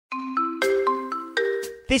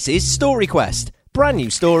This is Story Quest, brand new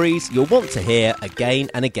stories you'll want to hear again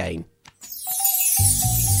and again.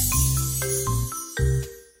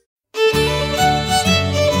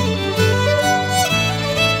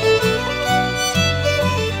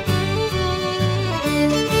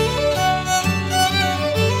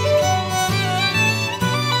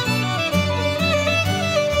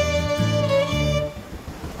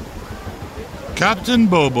 Captain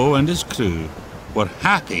Bobo and his crew were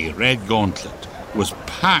happy Red Gauntlet was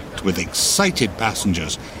packed with excited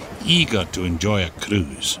passengers eager to enjoy a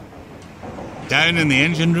cruise. Down in the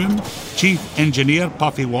engine room, Chief Engineer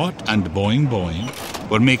Puffy Watt and Boing Boing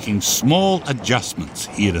were making small adjustments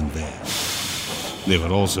here and there. They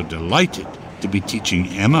were also delighted to be teaching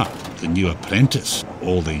Emma, the new apprentice,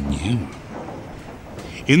 all they knew.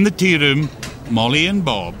 In the tea room, Molly and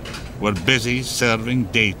Bob were busy serving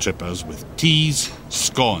day trippers with teas,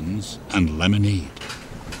 scones and lemonade.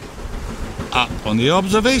 Up on the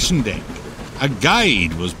observation deck, a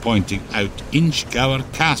guide was pointing out Inchgower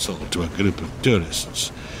Castle to a group of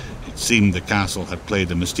tourists. It seemed the castle had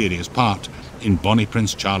played a mysterious part in Bonnie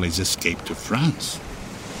Prince Charlie's escape to France.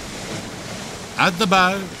 At the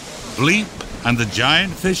bow, Bleep and the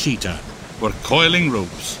giant fish eater were coiling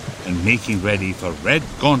ropes and making ready for Red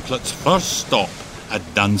Gauntlet's first stop at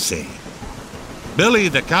Dunsay. Billy,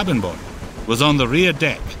 the cabin boy, was on the rear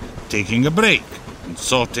deck, taking a break and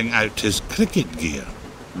sorting out his cricket gear,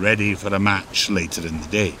 ready for a match later in the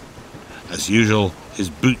day. As usual, his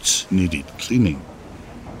boots needed cleaning.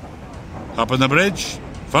 Up on the bridge,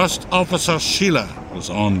 First Officer Sheila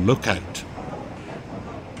was on lookout.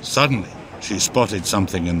 Suddenly, she spotted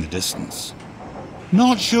something in the distance.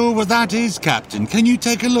 "Not sure what that is, Captain. Can you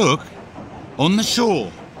take a look?" "On the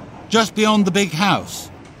shore, just beyond the big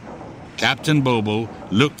house." Captain Bobo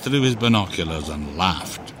looked through his binoculars and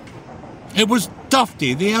laughed. It was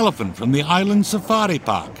Tufty the elephant from the Island Safari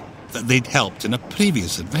Park that they'd helped in a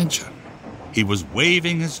previous adventure. He was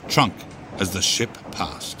waving his trunk as the ship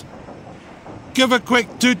passed. "Give a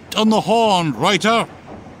quick toot on the horn, Reuter!"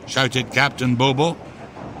 shouted Captain Bobo.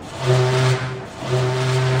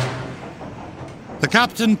 The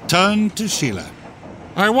captain turned to Sheila.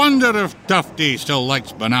 "I wonder if Tufty still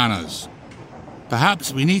likes bananas."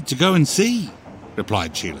 "Perhaps we need to go and see,"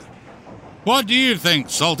 replied Sheila. "What do you think,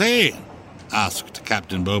 Salty?" asked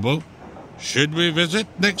Captain Bobo. "Should we visit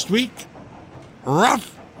next week?"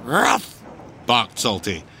 "Ruff, ruff!" barked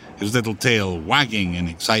Salty, his little tail wagging in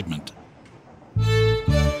excitement.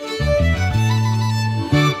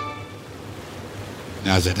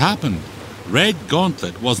 As it happened, Red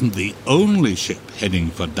Gauntlet wasn't the only ship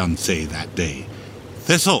heading for Dunsay that day.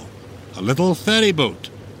 Thistle, a little ferry boat,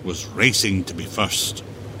 was racing to be first.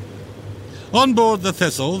 On board the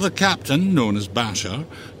Thistle, the captain, known as Basher,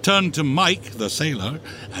 turned to Mike, the sailor,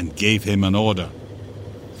 and gave him an order.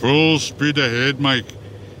 "Full speed ahead, Mike.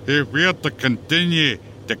 If we're to continue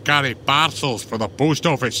to carry parcels for the post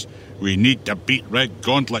office, we need to beat Red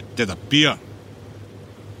Gauntlet to the pier."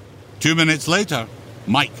 2 minutes later,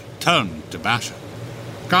 Mike turned to Basher.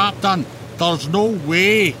 "Captain, there's no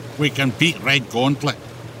way we can beat Red Gauntlet.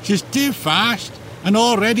 She's too fast and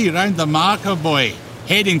already round the marker buoy,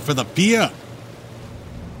 heading for the pier."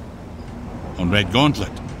 On Red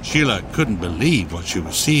Gauntlet, Sheila couldn't believe what she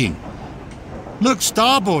was seeing. "Look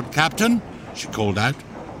starboard, Captain," she called out.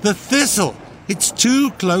 "The Thistle! It's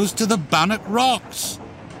too close to the Bannock Rocks."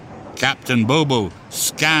 Captain Bobo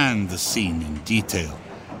scanned the scene in detail.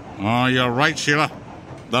 "Oh, you're right, Sheila.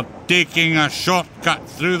 They're taking a shortcut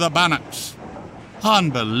through the Bannocks."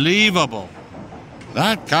 "Unbelievable!"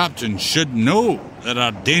 "That captain should know there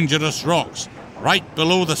are dangerous rocks right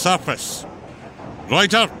below the surface."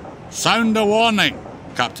 "Reuter, sound a warning,"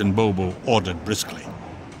 Captain Bobo ordered briskly.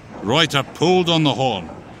 Reuter pulled on the horn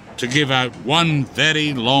to give out one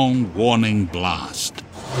very long warning blast.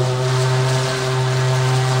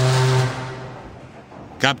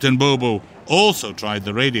 Captain Bobo also tried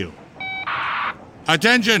the radio.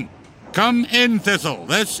 "Attention! Come in, Thistle.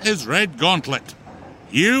 This is Red Gauntlet.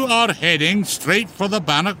 You are heading straight for the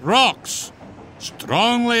Bannock Rocks.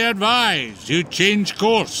 Strongly advise you change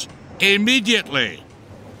course immediately."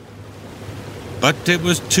 But it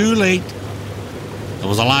was too late. There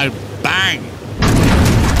was a loud bang,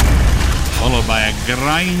 followed by a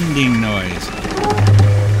grinding noise.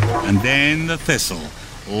 And then the Thistle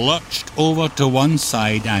lurched over to one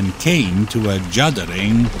side and came to a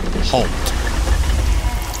juddering halt.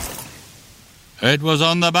 It was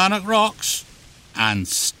on the Bannock Rocks and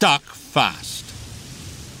stuck fast.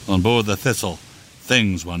 On board the Thistle,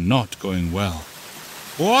 things were not going well.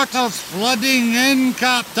 "Water's flooding in,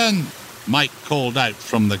 Captain," Mike called out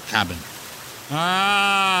from the cabin.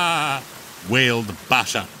 "Ah!" wailed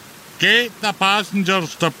Basher. "Get the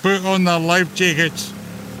passengers to put on their life jackets.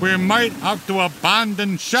 We might have to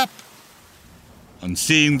abandon ship." On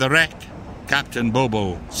seeing the wreck, Captain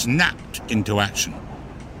Bobo snapped into action.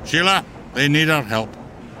 "Sheila, they need our help.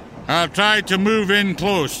 I'll try to move in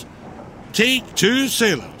close. Take 2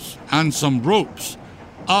 sailors and some ropes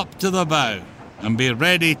up to the bow and be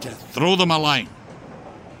ready to throw them a line."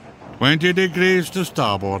 20 degrees to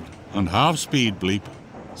starboard and half speed, Bleep,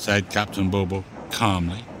 said Captain Bobo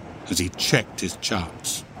calmly as he checked his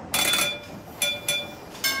charts.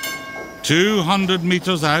 200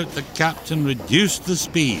 metres out, the captain reduced the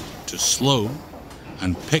speed to slow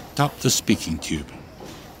and picked up the speaking tube.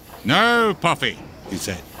 "Now, Puffy," he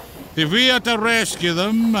said, "if we are to rescue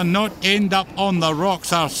them and not end up on the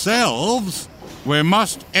rocks ourselves, we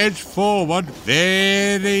must edge forward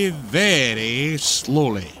very, very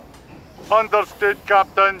slowly." "Understood,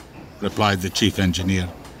 Captain," replied the chief engineer.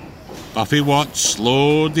 Puffy Watts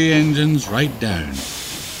slowed the engines right down.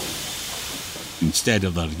 Instead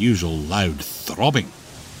of their usual loud throbbing,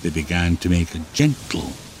 they began to make a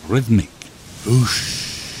gentle, rhythmic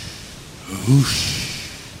whoosh, whoosh.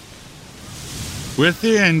 With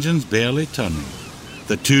the engines barely turning,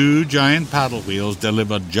 the 2 giant paddle wheels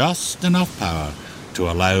delivered just enough power to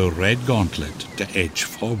allow Red Gauntlet to edge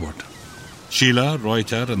forward. Sheila,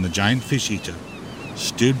 Reuter, and the giant fish-eater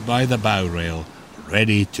stood by the bow rail,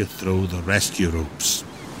 ready to throw the rescue ropes.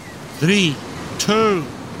 3, 2,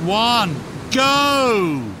 1,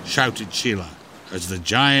 go! Shouted Sheila as the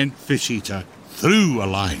giant fish-eater threw a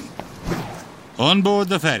line. On board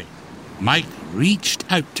the ferry, Mike reached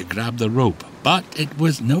out to grab the rope, but it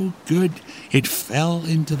was no good. It fell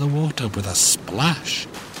into the water with a splash,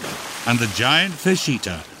 and the giant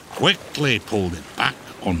fish-eater quickly pulled it back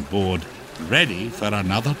on board, ready for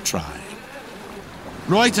another try.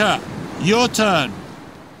 "Reuter, your turn,"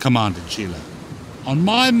 commanded Sheila. "On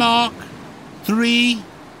my mark, 3,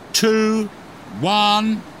 2,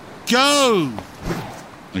 1, go!"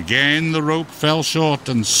 Again the rope fell short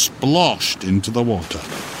and splashed into the water.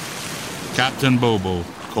 Captain Bobo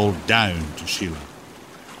called down to Sheila.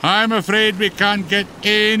 "I'm afraid we can't get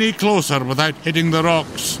any closer without hitting the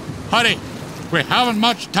rocks. Hurry, we haven't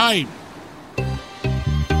much time."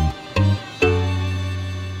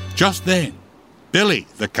 Just then, Billy,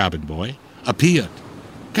 the cabin boy, appeared.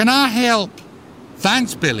 "Can I help?"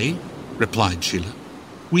 "Thanks, Billy," replied Sheila.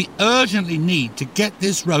 "We urgently need to get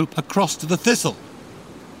this rope across to the Thistle."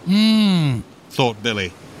 Thought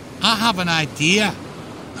Billy. "I have an idea,"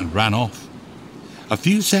 and ran off. A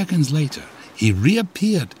few seconds later, he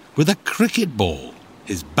reappeared with a cricket ball,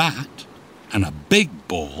 his bat, and a big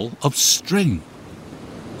ball of string.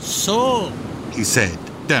 "So," he said,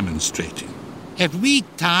 demonstrating, "if we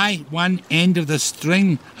tie one end of the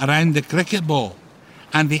string around the cricket ball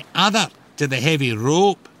and the other to the heavy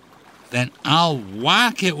rope, then I'll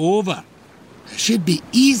whack it over. It should be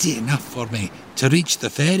easy enough for me to reach the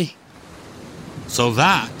ferry." So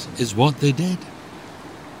that is what they did.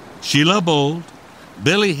 Sheila bowled,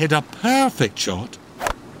 Billy hit a perfect shot,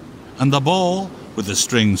 and the ball, with the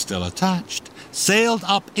string still attached, sailed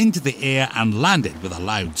up into the air and landed with a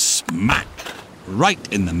loud smack right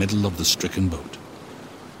in the middle of the stricken boat.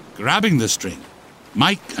 Grabbing the string,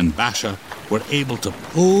 Mike and Basher were able to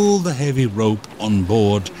pull the heavy rope on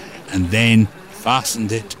board and then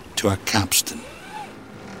fastened it to a capstan.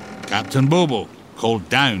 Captain Bobo called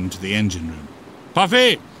down to the engine room.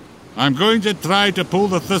 "Puffy, I'm going to try to pull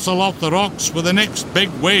the Thistle off the rocks with the next big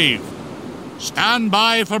wave. Stand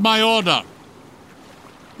by for my order."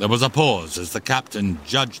 There was a pause as the captain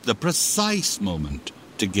judged the precise moment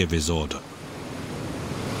to give his order.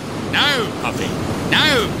 "Now, Puffy,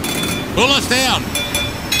 now! Pull us down!"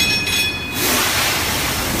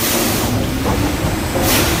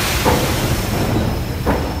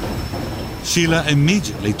 Sheila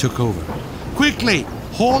immediately took over. "Quickly,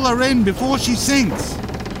 haul her in before she sinks.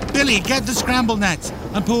 Billy, get the scramble nets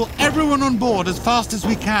and pull everyone on board as fast as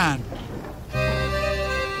we can."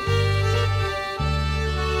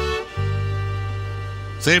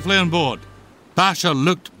 Safely on board, Basher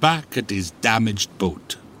looked back at his damaged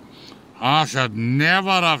boat. "I should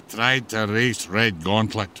never have tried to race Red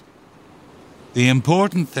Gauntlet." "The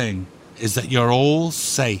important thing is that you're all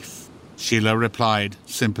safe," Sheila replied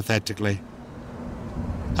sympathetically.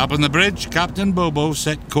 Up on the bridge, Captain Bobo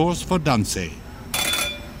set course for Dunsey.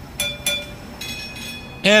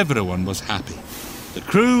 Everyone was happy. The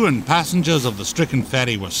crew and passengers of the stricken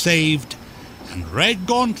ferry were saved, and Red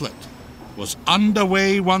Gauntlet was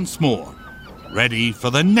underway once more, ready for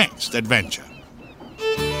the next adventure.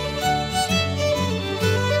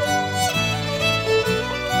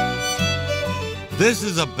 This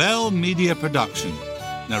is a Bell Media production,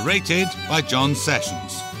 narrated by John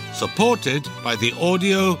Sessions, supported by the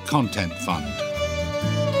Audio Content Fund.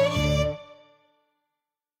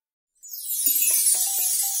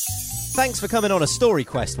 Thanks for coming on a story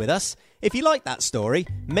quest with us. If you like that story,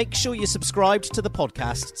 make sure you're subscribed to the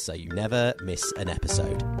podcast so you never miss an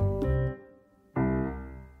episode.